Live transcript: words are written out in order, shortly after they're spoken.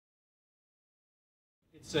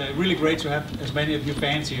It's really great to have as many of you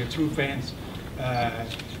fans here, true fans.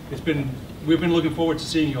 We've been looking forward to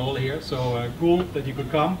seeing you all here, so cool that you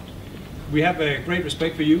could come. We have a great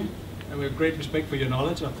respect for you, and we have great respect for your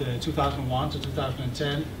knowledge of the 2001 to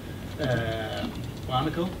 2010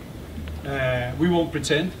 BIONICLE. We won't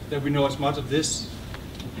pretend that we know as much of this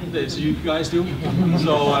as you guys do,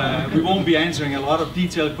 so we won't be answering a lot of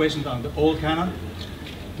detailed questions on the old canon.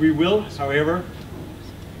 We will, however,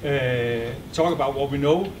 talk about what we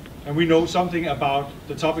know, and we know something about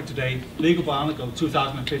the topic today, LEGO BIONICLE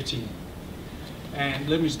 2015. And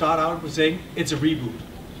let me start out with saying it's a reboot.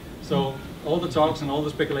 So all the talks and all the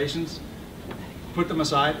speculations, put them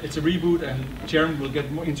aside. It's a reboot, and Chairman will get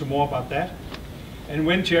into more about that. And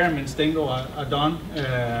when Chairman and Stengo are done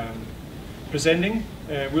presenting,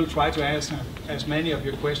 we'll try to ask as many of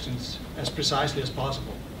your questions as precisely as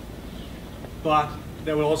possible. But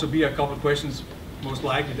there will also be a couple of questions, most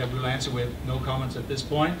likely, that we'll answer with no comments at this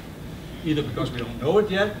point, either because we don't know it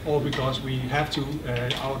yet, or because we have to,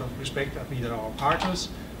 out of respect of either our partners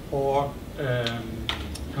or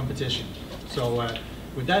competition. So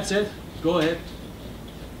with that said, go ahead,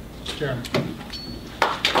 Chairman.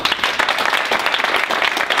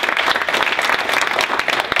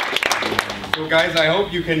 So guys, I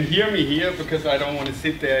hope you can hear me here, because I don't want to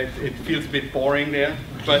sit there. It feels a bit boring there.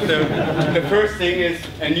 But the first thing is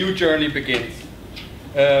a new journey begins.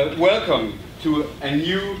 Welcome to a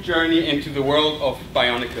new journey into the world of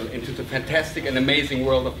BIONICLE, into the fantastic and amazing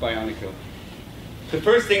world of BIONICLE. The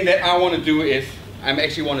first thing that I want to do is, I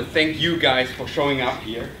actually want to thank you guys for showing up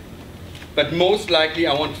here. But most likely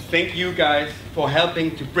I want to thank you guys for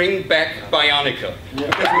helping to bring back BIONICLE.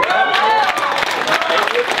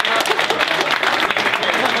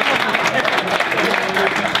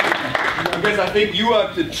 Because I think you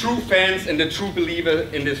are the true fans and the true believer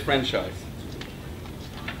in this franchise.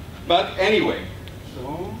 But anyway,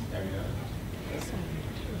 so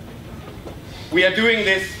we are doing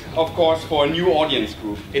this, of course, for a new audience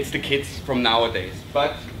group. It's the kids from nowadays.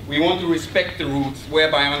 But we want to respect the roots, where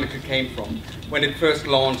BIONICLE came from, when it first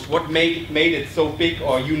launched, what made it so big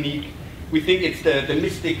or unique. We think it's the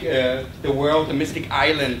mystic, the world, the mystic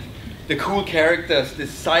island, the cool characters,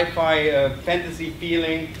 this sci-fi fantasy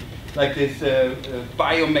feeling, like this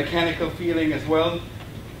biomechanical feeling as well.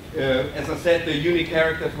 As I said, the unique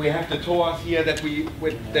characters. We have the Toas here that we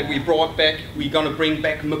brought back. We're gonna bring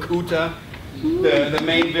back Makuta, the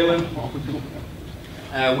main villain.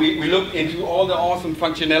 We looked into all the awesome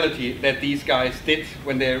functionality that these guys did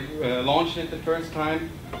when they launched it the first time.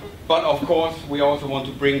 But of course, we also want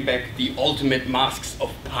to bring back the ultimate masks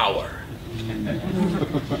of power.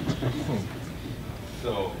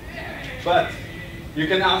 So, but you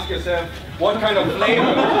can ask yourself, what kind of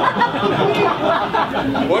flavor?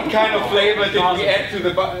 What kind of flavor did we add to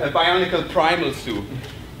the BIONICLE Primal soup?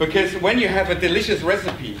 Because when you have a delicious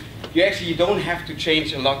recipe, you actually don't have to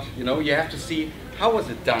change a lot. You know, you have to see how was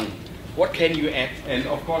it done. What can you add? And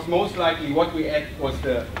of course, most likely, what we add was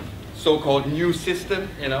the so-called new system.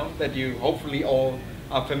 You know, that you hopefully all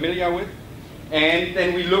are familiar with. And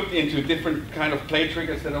then we looked into different kind of play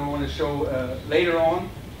triggers that I want to show later on,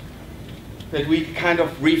 that we kind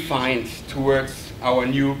of refined towards our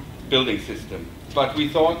new building system. But we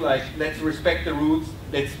thought, like, let's respect the roots,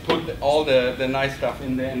 let's put all the nice stuff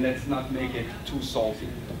in there, and let's not make it too salty.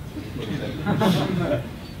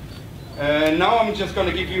 Now I'm just going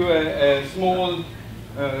to give you a small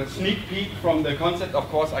sneak peek from the concept. Of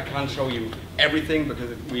course, I can't show you everything,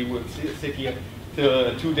 because we would sit here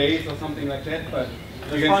till 2 days or something like that, but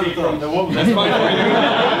you can see from the wall. That's fine for you.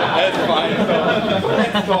 That's fine. So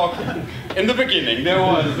let's talk. In the beginning, there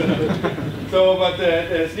was. So, but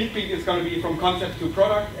the sneak peek is going to be from concept to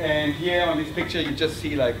product, and here on this picture you just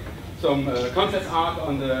see like some concept art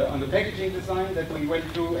on the packaging design that we went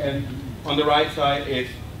through, and on the right side is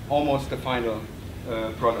almost the final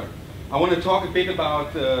product. I want to talk a bit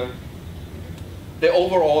about the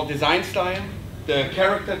overall design style, the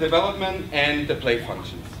character development, and the play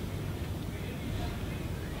functions.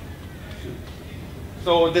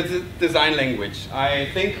 So the design language. I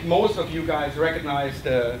think most of you guys recognize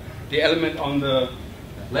the element on the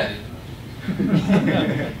left.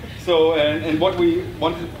 So and what we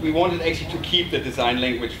wanted actually to keep the design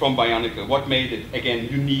language from BIONICLE. What made it again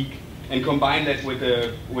unique, and combine that with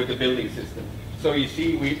the building system. So you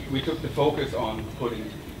see, we took the focus on putting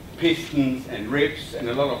pistons and ribs and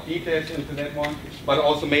a lot of details into that one, but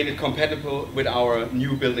also made it compatible with our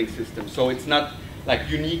new building system. So it's not like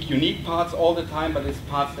unique parts all the time, but it's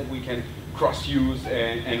parts that we can cross-use,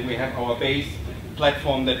 and we have our base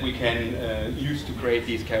platform that we can use to create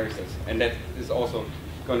these characters. And that is also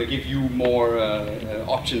going to give you more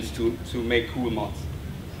options to make cool mods.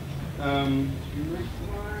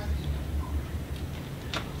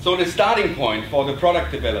 So the starting point for the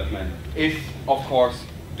product development is, of course,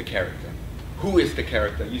 the character. Who is the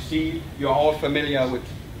character? You see, you're all familiar with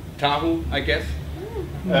Tahu, I guess.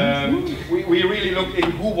 We really looked in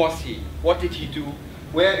who was he, what did he do,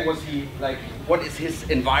 where was he, like, what is his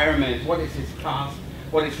environment, what is his task,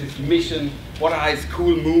 what is his mission, what are his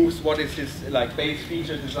cool moves, what is his like base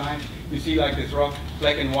feature design. You see like this rough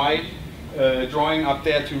black and white drawing up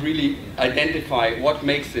there to really identify what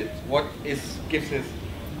makes it, what gives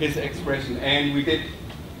his expression. And we did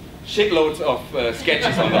shitloads of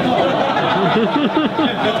sketches on that.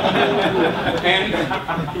 And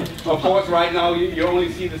of course right now you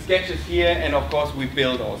only see the sketches here, and of course we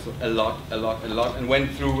built also a lot, and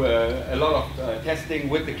went through a lot of testing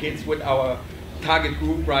with the kids, with our target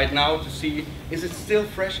group right now, to see, is it still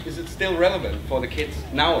fresh, is it still relevant for the kids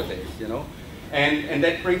nowadays, you know? And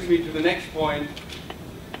that brings me to the next point.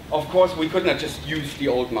 Of course we could not just use the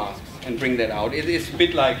old masks and bring that out. It is a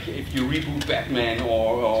bit like if you reboot Batman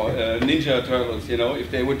or Ninja Turtles, you know, if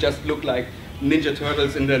they would just look like Ninja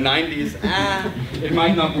Turtles in the 90s, it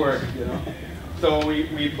might not work, you know. So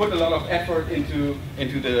we put a lot of effort into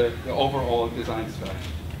the overall design style.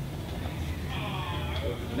 Go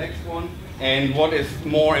to the next one. And what is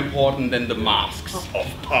more important than the masks of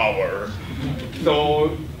power?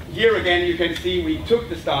 So here again you can see we took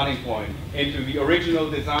the starting point into the original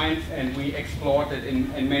designs and we explored it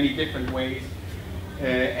in many different ways.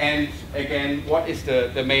 And again, what is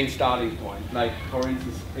the main starting point? Like for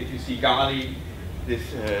instance, if you see Gali, this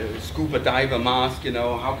scuba diver mask, you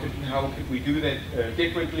know, how could we do that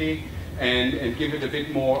differently and give it a bit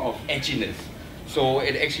more of edginess? So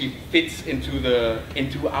it actually fits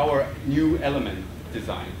into our new element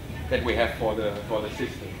design that we have for the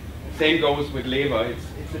system. Same goes with Lever.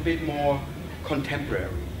 It's a bit more contemporary,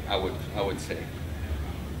 I would say.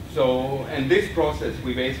 So, and this process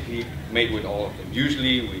we basically made with all of them.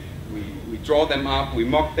 Usually we draw them up, we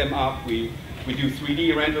mock them up, we do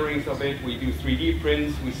 3D renderings of it, we do 3D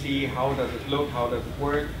prints, we see how does it look, how does it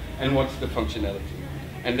work, and what's the functionality.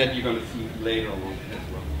 And that you're going to see later on as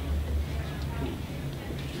well.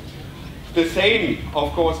 The same,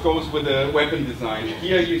 of course, goes with the weapon design.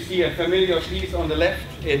 Here you see a familiar piece on the left.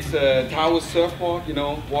 It's Tao's surfboard, you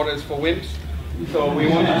know, water is for wimps. So we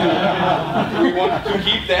wanted to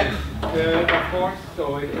keep that, of course.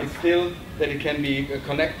 So it's still that it can be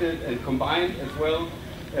connected and combined as well.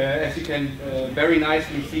 As you can very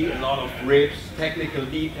nicely see, a lot of ribs, technical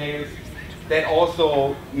details. That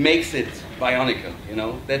also makes it Bionicle, you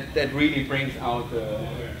know. That really brings out the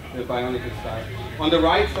Bionicle style. On the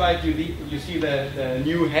right side, you see the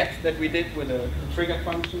new head that we did with a trigger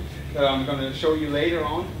function that I'm going to show you later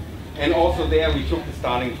on. And also there we took the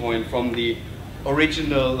starting point from the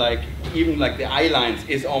original, like even like the eye lines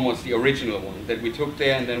is almost the original one that we took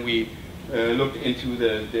there, and then we looked into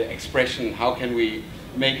the expression. How can we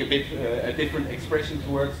make a bit a different expression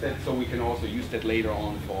towards that, so we can also use that later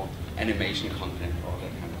on for animation content or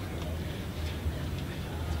that kind of stuff.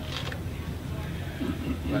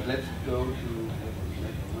 But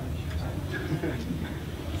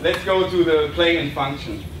let's go to the play and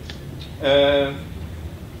function.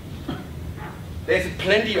 There's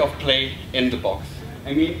plenty of play in the box.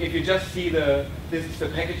 I mean, if you just see this is the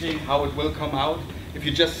packaging, how it will come out. If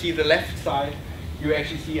you just see the left side, you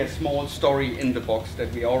actually see a small story in the box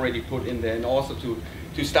that we already put in there, and also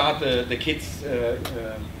to start the kids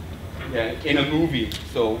in a movie.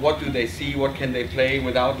 So what do they see, what can they play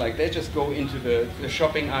without, like they just go into the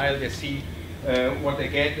shopping aisle, they see what they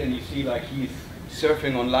get, and you see like he's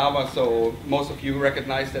surfing on lava, so most of you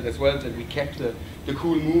recognize that as well, that we kept the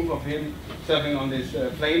cool move of him surfing on this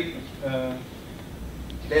plane.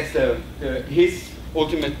 There's his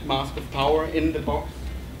ultimate mask of power in the box.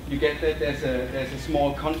 You get that there's a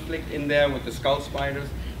small conflict in there with the skull spiders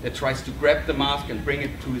that tries to grab the mask and bring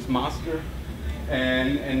it to his master.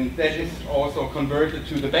 And that is also converted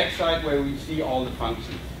to the backside where we see all the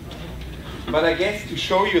functions. But I guess to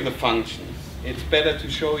show you the functions, it's better to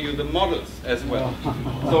show you the models as well.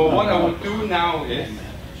 So what I will do now is,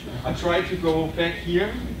 I try to go back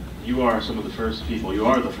here. You are some of the first people, you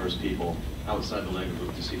are the first people outside the Lego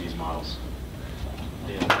booth to see these models.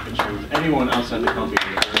 Yeah, I can show anyone outside the company.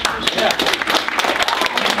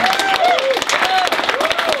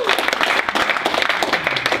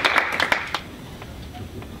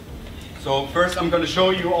 So first I'm going to show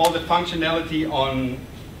you all the functionality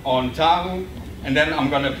on Tahu, and then I'm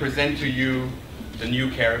going to present to you the new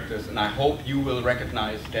characters, and I hope you will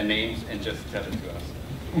recognize their names and just tell it to us.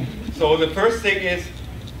 So the first thing is,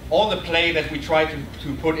 all the play that we tried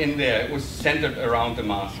to put in there was centered around the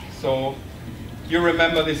mask. So you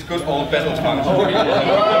remember this good old battle function.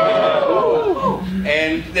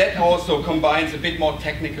 And that also combines a bit more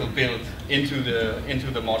technical build into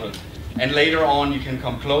the model. And later on you can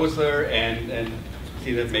come closer and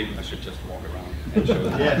see that maybe I should just walk around and show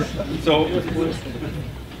that. Yes. So,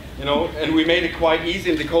 you know, and we made it quite easy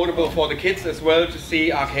and decodable for the kids as well to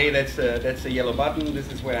see, okay, that's a yellow button, this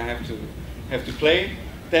is where I have to play.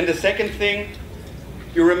 Then the second thing,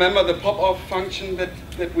 you remember the pop-off function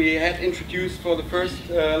that we had introduced for the first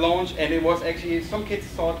launch, and it was actually, some kids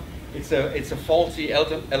thought it's a faulty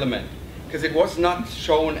element because it was not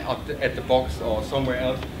shown at the box or somewhere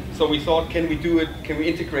else. So we thought, can we do it? Can we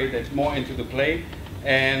integrate that more into the play?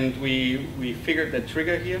 And we figured that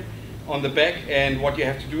trigger here on the back, and what you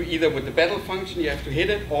have to do either with the battle function, you have to hit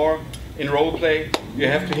it, or in role play, you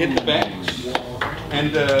have to hit the back,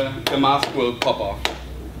 and the mask will pop off.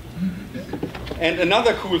 And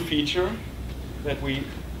another cool feature that we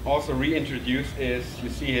also reintroduced is, you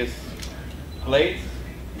see his blades,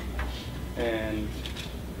 and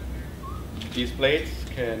these blades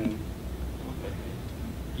can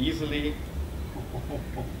easily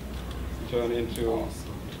turn into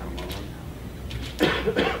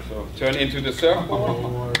the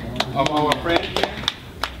surfboard of our friend here.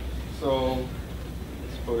 So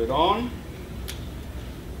let's put it on.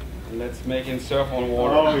 And let's make him surf on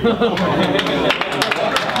water. Oh, yeah.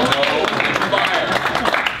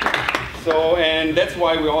 So, and that's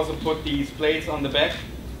why we also put these plates on the back,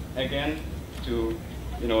 again, to,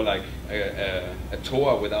 you know, like a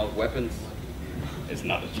toa without weapons is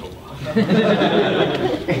not a toa.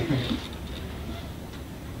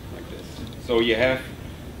 Like this. So you have,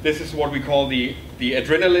 this is what we call the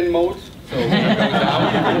adrenaline mode, so it goes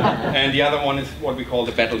down, and the other one is what we call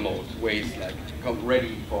the battle mode, where he's like, come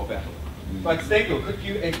ready for battle. But Stenko, could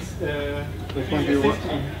you assist me?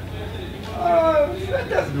 That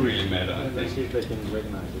doesn't really matter. Let's see if they can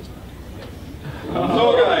recognize it.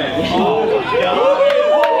 So guys, who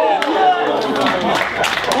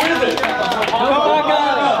is it?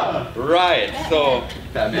 Right, so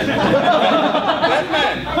Batman.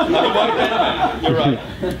 Batman. You're right.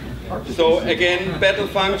 So again, battle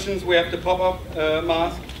functions. We have the pop-up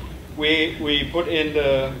mask. We put in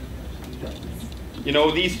the. You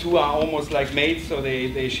know, these two are almost like mates, so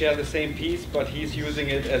they share the same piece, but he's using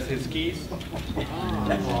it as his keys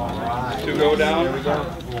to go down. There we go.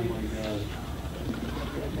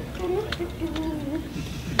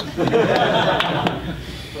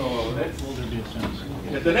 So let's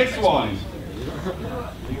get the next one.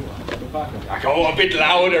 I go a bit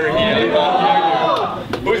louder here.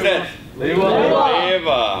 Who's that?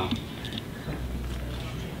 Leva.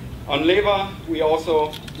 On Leva, we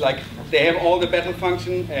also, like, they have all the battle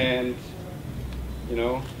function and, you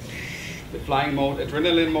know, the flying mode,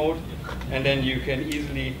 adrenaline mode, and then you can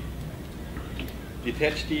easily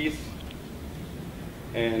detach these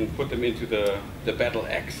and put them into the battle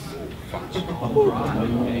X function.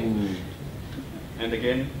 Okay. And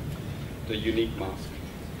again, the unique mask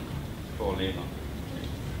for Leva.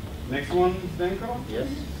 Next one, Stenko? Yes.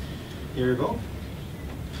 Here you go.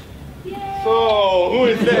 Yay. So, who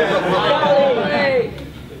is that?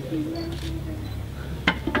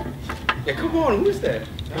 Yeah, come on, who is that?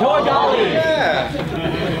 Oh, Gali! Yeah.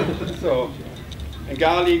 So, and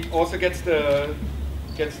Gali also gets the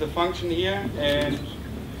function here, and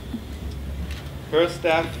her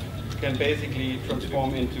staff can basically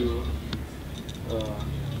transform into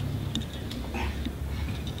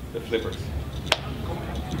the flippers.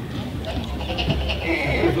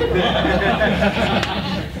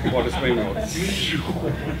 Or the swing mode.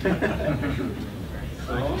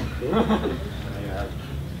 So,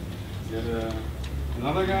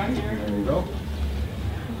 another guy here. There we go.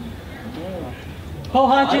 Oh,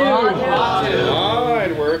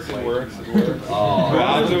 it works, it works, it works.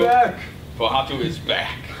 Pohatu is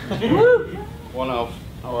back. One of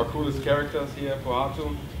our coolest characters here,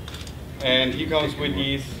 Pohatu. And he comes with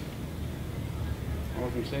these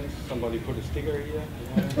awesome things. Somebody put a sticker here.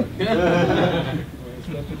 Where is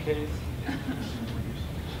that the case?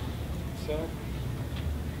 So,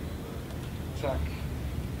 tack.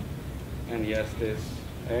 And he has this.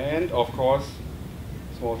 And of course,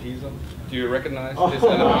 small teaser. Do you recognize this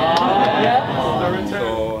element? Yeah.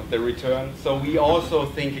 So the return. So we also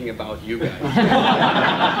thinking about you guys.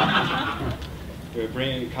 We're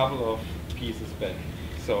bringing a couple of pieces back.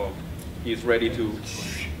 So he's ready to.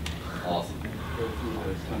 Awesome. Go through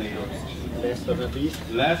the tornadoes. Last but not least.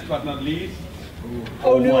 Last but not least.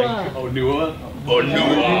 Onua.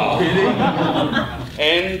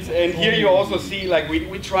 And here you also see, like,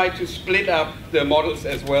 we try to split up the models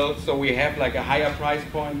as well, so we have like a higher price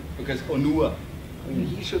point, because Onua mean,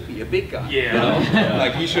 he should be a big guy. Yeah. You know?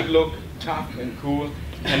 Like he should look tough and cool.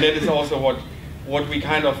 And that is also what we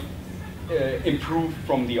kind of improved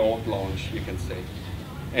from the old launch, you can say.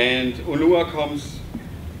 And Unua comes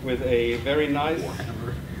with a very nice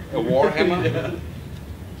Warhammer,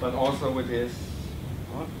 but also with his,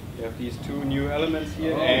 you have these two new elements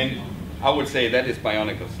here, and I would say that is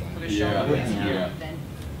Bionicle style. Yeah.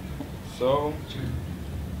 So,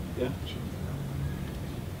 yeah.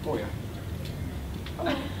 Oh yeah.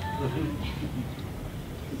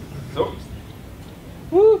 So,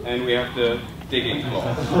 and we have the digging claw.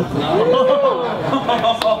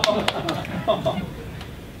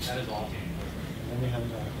 That is awesome.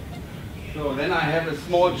 So then I have a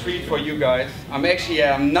small treat for you guys. I'm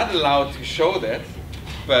not allowed to show that,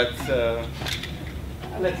 but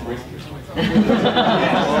let's risk it.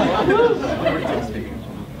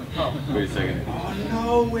 Wait a second. Oh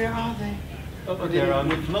no, where are they? Oh, they're on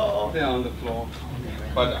the floor. They're on the floor.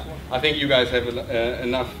 But I think you guys have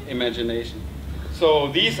enough imagination. So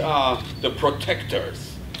these are the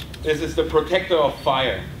protectors. This is the protector of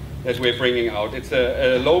fire that we're bringing out. It's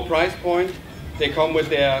a low price point. They come with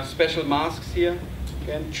their special masks here.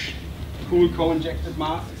 Again, cool co-injected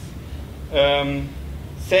masks.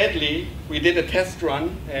 Sadly, we did a test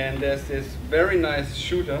run, and there's this very nice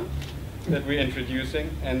shooter that we're introducing,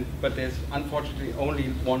 but there's unfortunately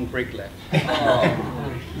only one brick left.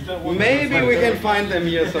 Maybe we can find them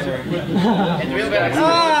here somewhere.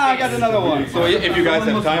 I got another one. So if you guys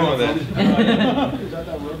have time for that.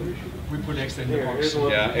 We put extra in the box.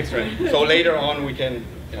 Yeah, extra. So later on we can,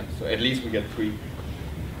 so at least we get 3.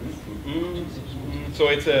 So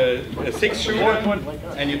it's a 6-shooter,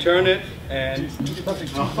 and you turn it, and you shoot it.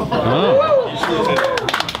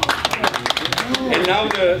 And now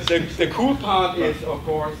the cool part is, of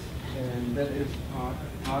course, and that is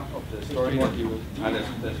part of the story.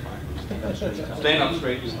 That's fine. Stand up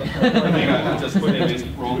straight. I think I just put it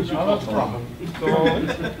in wrong. So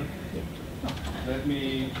let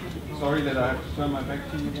me. Sorry that I have to turn my back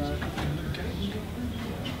to you guys.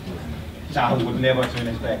 Charles would never turn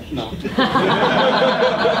his back. No.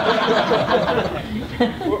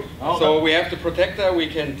 So we have the protector. We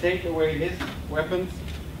can take away his weapons,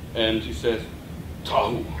 and he says,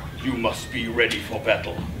 "Tahu, you must be ready for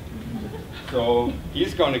battle." So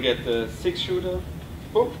he's going to get the 6-shooter,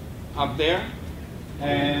 boop, up there,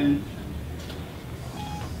 and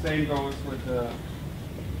same goes with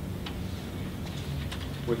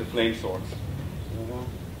the flame swords. So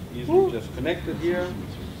easily just connected here,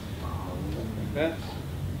 like that,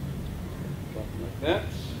 like that,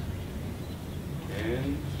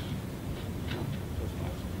 and just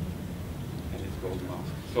like that. And it's golden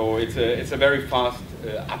mask. So it's a very fast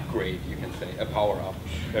upgrade, you can say, a power up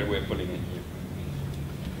that we're putting in here.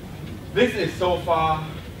 This is so far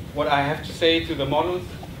what I have to say to the models.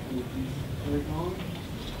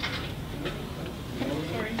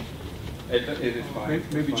 It is fine.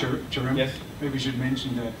 Maybe, It's fine. Jerome, Yes. maybe we should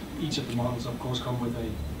mention that each of the models, of course, come with a...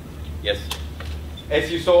 Yes. As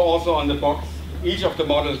you saw also on the box, each of the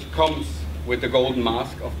models comes with the golden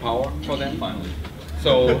mask of power for them. Finally.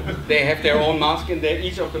 So they have their own mask in there.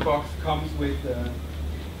 Each of the box comes with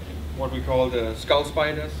what we call the skull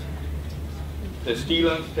spiders, the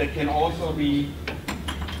stealers that can also be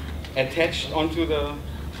attached onto the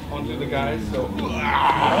guys. So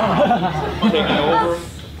taken over.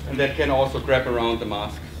 And that can also grab around the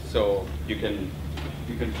mask, so you can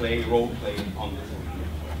role play on this one.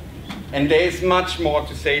 And there is much more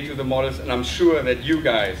to say to the models, and I'm sure that you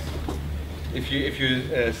guys, if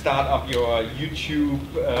you start up your YouTube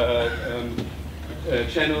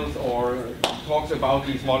channels or talks about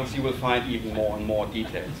these models, you will find even more and more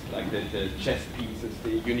details, like the chest pieces,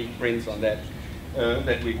 the unique prints on that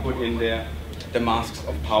that we put in there, the masks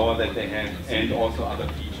of power that they have, and also other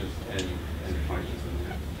features and functions.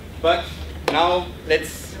 But now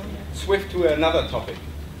let's swift to another topic.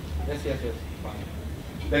 Yes, fine.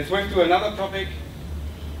 Let's swift to another topic,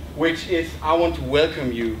 which is I want to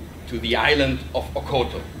welcome you to the island of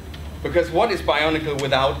Okoto. Because what is Bionicle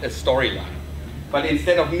without a storyline? But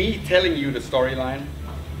instead of me telling you the storyline,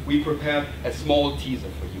 we prepared a small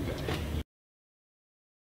teaser for you